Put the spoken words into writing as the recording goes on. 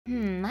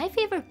My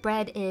favorite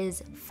bread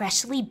is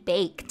freshly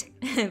baked.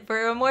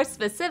 For a more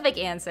specific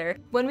answer,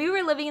 when we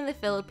were living in the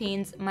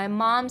Philippines, my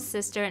mom,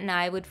 sister, and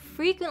I would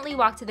frequently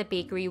walk to the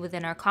bakery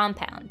within our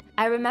compound.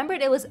 I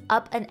remembered it was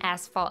up an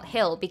asphalt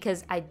hill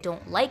because I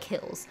don't like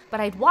hills, but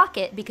I'd walk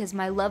it because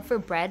my love for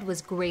bread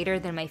was greater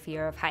than my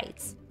fear of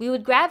heights. We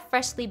would grab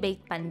freshly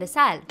baked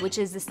pandesal, which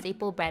is the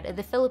staple bread of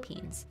the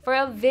Philippines. For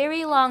a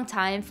very long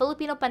time,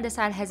 Filipino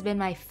pandesal has been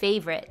my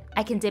favorite.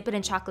 I can dip it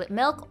in chocolate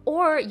milk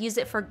or use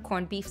it for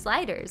corned beef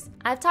sliders.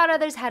 I've taught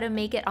others how to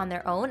make it on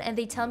their own, and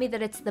they tell me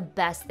that it's the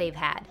best they've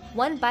had.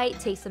 One bite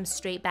takes them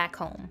straight back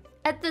home.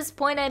 At this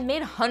point, I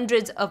made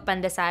hundreds of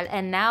pandesal,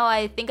 and now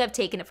I think I've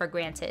taken it for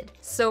granted.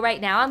 So right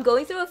now, I'm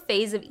going through a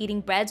phase of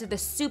eating breads with a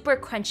super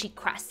crunchy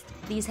crust.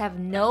 These have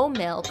no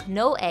milk,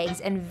 no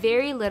eggs, and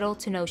very little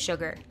to no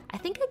sugar. I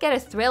think I get a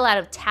thrill out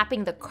of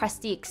tapping the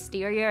crusty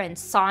exterior and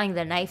sawing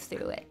the knife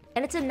through it.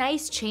 And it's a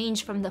nice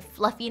change from the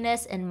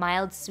fluffiness and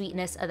mild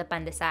sweetness of the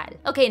pandesal.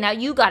 Okay, now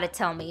you gotta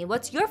tell me,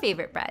 what's your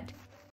favorite bread?